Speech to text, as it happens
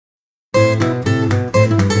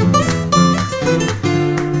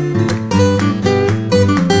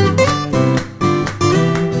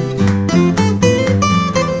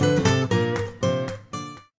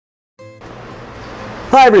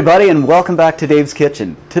Hi everybody, and welcome back to Dave's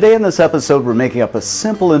Kitchen. Today in this episode we're making up a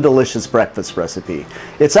simple and delicious breakfast recipe.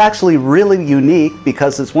 It's actually really unique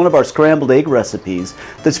because it's one of our scrambled egg recipes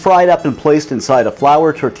that's fried up and placed inside a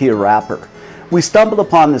flour tortilla wrapper. We stumbled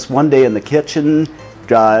upon this one day in the kitchen,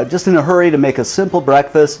 just in a hurry to make a simple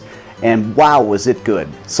breakfast, and wow, was it good.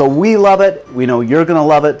 So we love it, we know you're going to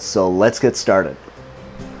love it, so let's get started.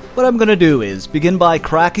 What I'm going to do is begin by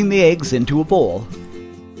cracking the eggs into a bowl.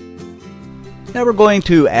 Now we're going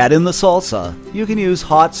to add in the salsa. You can use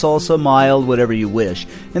hot salsa, mild, whatever you wish.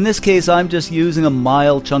 In this case, I'm just using a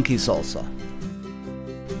mild, chunky salsa.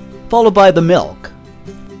 Followed by the milk.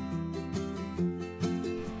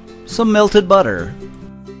 Some melted butter.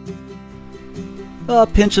 A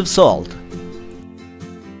pinch of salt.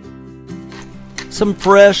 Some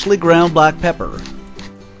freshly ground black pepper.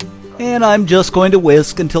 And I'm just going to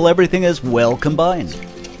whisk until everything is well combined.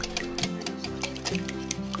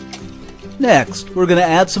 Next, we're going to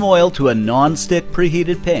add some oil to a non-stick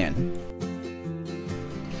preheated pan.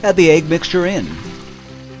 Add the egg mixture in.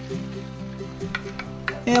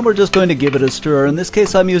 And we're just going to give it a stir. In this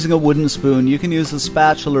case, I'm using a wooden spoon. You can use a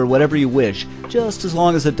spatula or whatever you wish, just as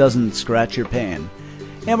long as it doesn't scratch your pan.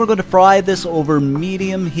 And we're going to fry this over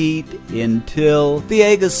medium heat until the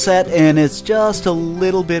egg is set and it's just a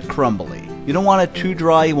little bit crumbly. You don't want it too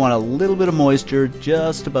dry, you want a little bit of moisture,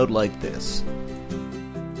 just about like this.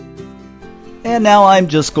 And now I'm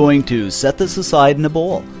just going to set this aside in a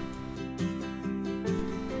bowl.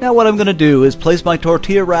 Now what I'm going to do is place my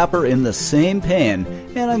tortilla wrapper in the same pan,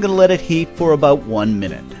 and I'm going to let it heat for about 1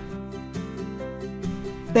 minute.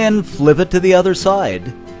 Then flip it to the other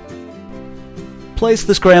side. Place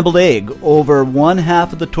the scrambled egg over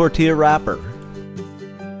 1/2 of the tortilla wrapper.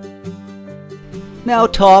 Now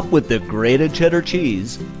top with the grated cheddar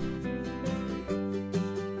cheese.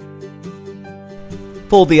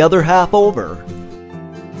 Fold the other half over.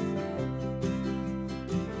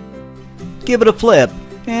 Give it a flip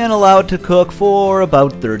and allow it to cook for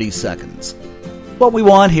about 30 seconds. What we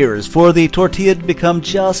want here is for the tortilla to become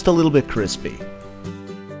just a little bit crispy.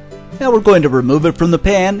 Now we're going to remove it from the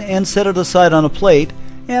pan and set it aside on a plate,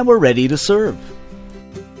 and we're ready to serve.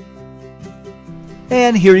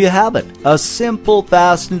 And here you have it, a simple,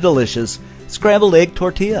 fast, and delicious scrambled egg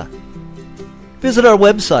tortilla. Visit our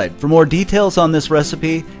website for more details on this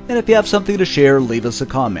recipe, and if you have something to share, leave us a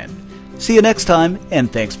comment. See you next time,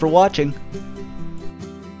 and thanks for watching.